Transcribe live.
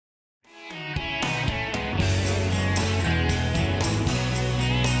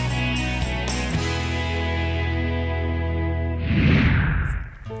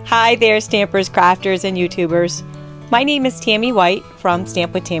Hi there, stampers, crafters, and YouTubers. My name is Tami White from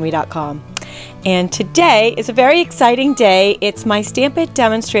stampwithtami.com. And today is a very exciting day. It's my Stamp It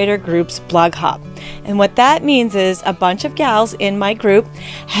Demonstrator group's blog hop. And what that means is a bunch of gals in my group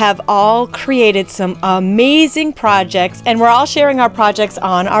have all created some amazing projects, and we're all sharing our projects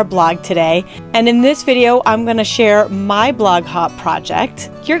on our blog today. And in this video, I'm going to share my blog hop project.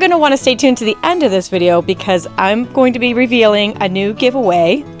 You're going to want to stay tuned to the end of this video because I'm going to be revealing a new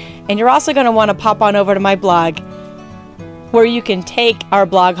giveaway. And you're also going to want to pop on over to my blog where you can take our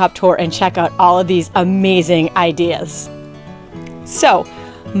blog hop tour and check out all of these amazing ideas. So,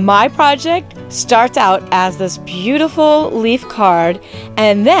 my project starts out as this beautiful leaf card,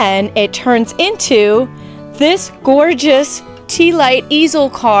 and then it turns into this gorgeous tealight easel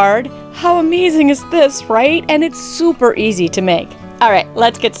card. How amazing is this, right? And it's super easy to make. All right,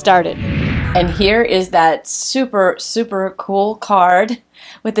 let's get started. And here is that super cool card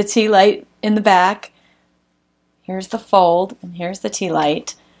with the tealight in the back. Here's the fold, and here's the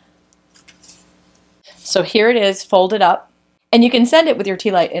tealight. So here it is folded up, and you can send it with your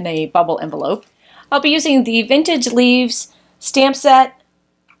tealight in a bubble envelope. I'll be using the Vintage Leaves stamp set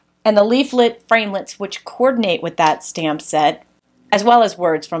and the leaflet framelits which coordinate with that stamp set, as well as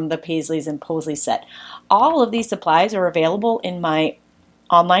words from the Paisleys and Posley set. All of these supplies are available in my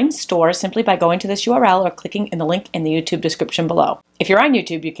online store simply by going to this URL or clicking in the link in the YouTube description below. If you're on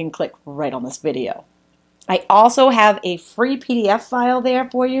YouTube, you can click right on this video. I also have a free PDF file there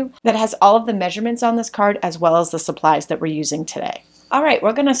for you that has all of the measurements on this card as well as the supplies that we're using today. All right,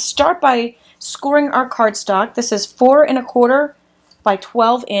 we're going to start by scoring our cardstock. This is 4 1/4 by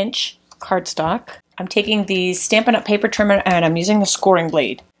 12 inch cardstock. I'm taking the Stampin' Up paper trimmer and I'm using the scoring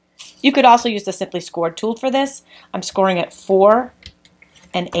blade. You could also use the Simply Scored tool for this. I'm scoring at 4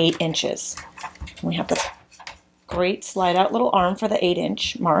 8 inches. We have the great slide out little arm for the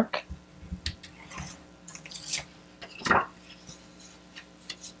 8-inch mark.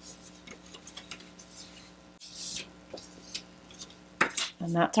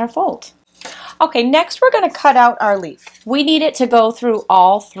 And that's our fold. Okay, next we're going to cut out our leaf. We need it to go through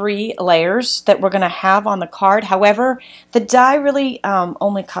all 3 layers that we're going to have on the card. However, the die really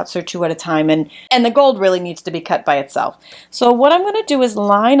only cuts through 2 at a time, and the gold really needs to be cut by itself. So what I'm going to do is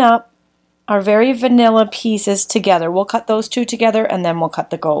line up our very vanilla pieces together. We'll cut those 2 together and then we'll cut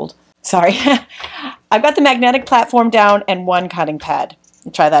the gold. Sorry. I've got the magnetic platform down and 1 cutting pad.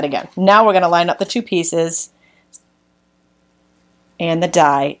 We'll try that again. Now we're going to line up the 2 pieces and the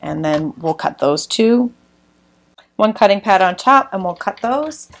die, and then we'll cut those 2. 1 cutting pad on top, and we'll cut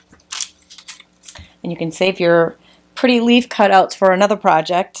those. And you can save your pretty leaf cutouts for another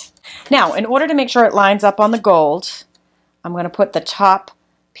project. Now, in order to make sure it lines up on the gold, I'm going to put the top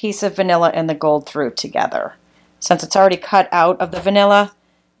piece of vanilla and the gold through together. Since it's already cut out of the vanilla,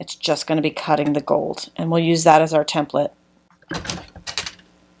 it's just going to be cutting the gold, and we'll use that as our template.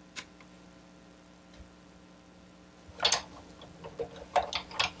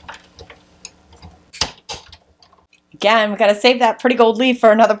 Again, we've got to save that pretty gold leaf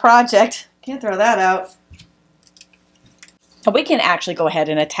for another project. Can't throw that out. But we can actually go ahead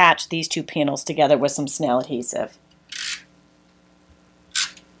and attach these 2 panels together with some snail adhesive.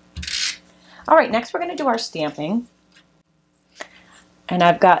 All right, next we're going to do our stamping. And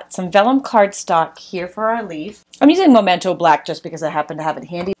I've got some vellum cardstock here for our leaf. I'm using Memento Black just because I happen to have it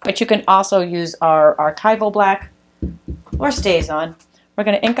handy, but you can also use our archival black or StazOn. We're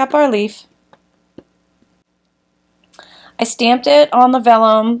going to ink up our leaf. I stamped it on the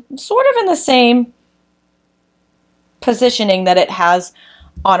vellum sort of in the same positioning that it has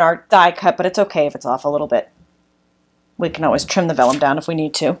on our die cut, but it's okay if it's off a little bit. We can always trim the vellum down if we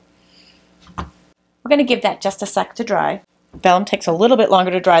need to. We're going to give that just a sec to dry. Vellum takes a little bit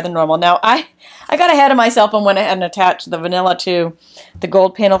longer to dry than normal. Now I got ahead of myself and went ahead and attached the vanilla to the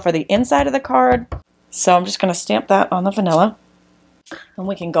gold panel for the inside of the card. So I'm just going to stamp that on the vanilla, and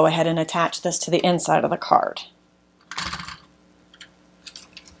we can go ahead and attach this to the inside of the card.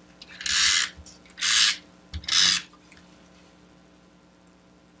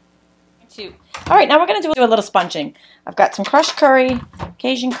 All right, now we're going to do a little sponging. I've got some crushed curry,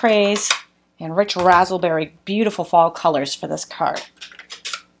 Cajun craze, and rich raspberry, beautiful fall colors for this card.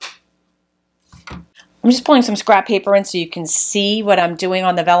 I'm just pulling some scrap paper in so you can see what I'm doing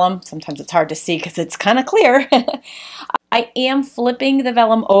on the vellum. Sometimes it's hard to see because it's kind of clear. I am flipping the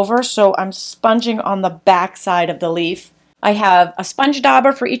vellum over, so I'm sponging on the back side of the leaf. I have a sponge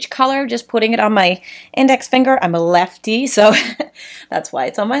dauber for each color, just putting it on my index finger. I'm a lefty, so that's why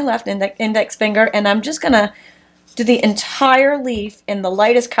it's on my left index finger. And I'm just going to do the entire leaf in the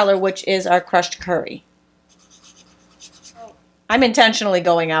lightest color, which is our crushed curry. I'm intentionally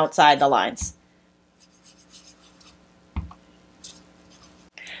going outside the lines.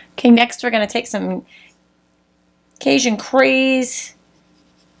 Okay, next we're going to take some Cajun Craze.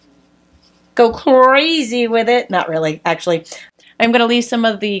 Go crazy with it. Not really, actually. I'm going to leave some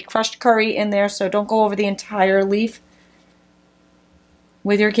of the crushed curry in there, so don't go over the entire leaf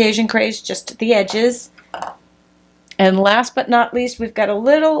with your Cajun Craze, just the edges. And last but not least, we've got a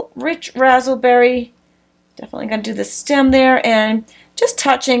little rich razzleberry. Definitely going to do the stem there and just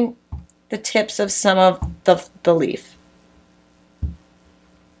touching the tips of some of the leaf.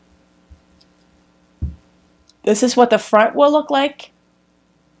 This is what the front will look like.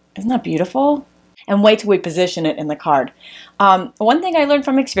 Isn't that beautiful? And wait till we position it in the card. One thing I learned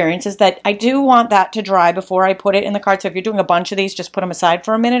from experience is that I do want that to dry before I put it in the card. So if you're doing a bunch of these, just put them aside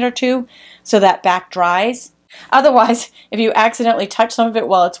for a minute or two so that back dries. Otherwise, if you accidentally touch some of it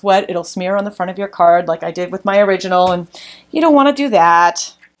while it's wet, it'll smear on the front of your card like I did with my original, and you don't want to do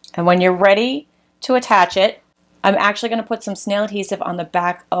that. And when you're ready to attach it, I'm actually going to put some snail adhesive on the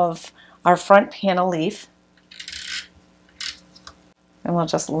back of our front panel leaf. And we'll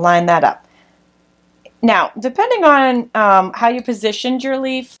just line that up. Now, depending on how you positioned your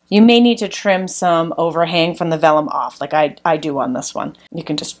leaf, you may need to trim some overhang from the vellum off, like I do on this one. You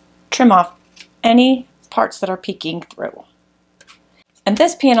can just trim off any parts that are peeking through. And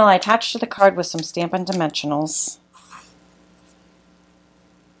this panel I attached to the card with some Stampin' Dimensionals.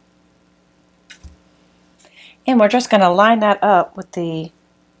 And we're just going to line that up with the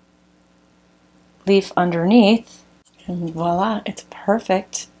leaf underneath. And voila, it's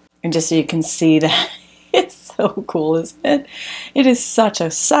perfect. And just so you can see that it's so cool, isn't it? It is such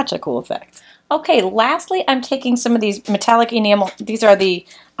a cool effect. Okay, lastly, I'm taking some of these metallic enamel. These are the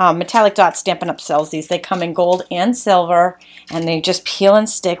metallic dot Stampin' Up cells. These, they come in gold and silver, and they just peel and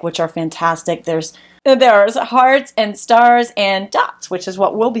stick, which are fantastic. There's hearts and stars and dots, which is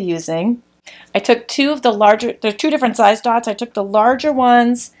what we'll be using. I took two of the larger, there's two different size dots. I took the larger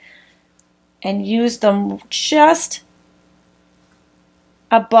ones and used them just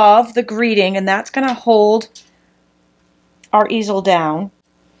above the greeting, and that's going to hold our easel down.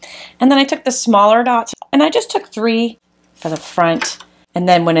 And then I took the smaller dots, and I just took 3 for the front, and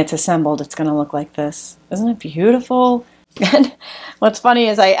then when it's assembled, it's going to look like this. Isn't it beautiful? And what's funny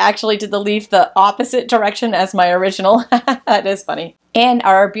is I actually did the leaf the opposite direction as my original. That is funny. And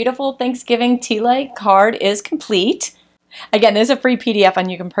our beautiful Thanksgiving tea light card is complete. Again, there's a free PDF, and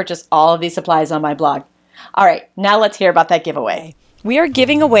you can purchase all of these supplies on my blog. All right, now let's hear about that giveaway. We are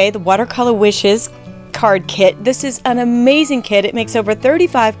giving away the Watercolor Wishes card kit. This is an amazing kit. It makes over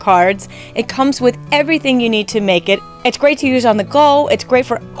 35 cards. It comes with everything you need to make it. It's great to use on the go. It's great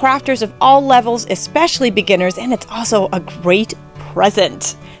for crafters of all levels, especially beginners, and it's also a great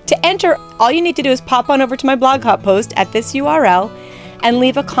present. To enter, all you need to do is pop on over to my blog hop post at this URL and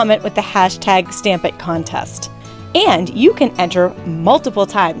leave a comment with the hashtag #StampItContest. And you can enter multiple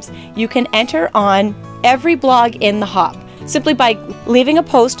times. You can enter on every blog in the hop. Simply by leaving a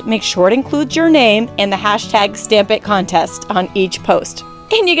post, make sure it includes your name and the hashtag #StampItContest on each post.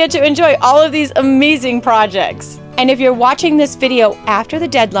 And you get to enjoy all of these amazing projects. And if you're watching this video after the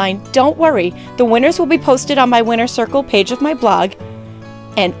deadline, don't worry. The winners will be posted on my Winner Circle page of my blog,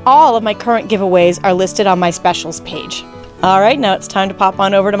 and all of my current giveaways are listed on my specials page. All right, now it's time to pop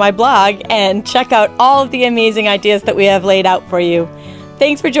on over to my blog and check out all of the amazing ideas that we have laid out for you.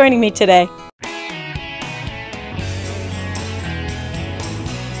 Thanks for joining me today.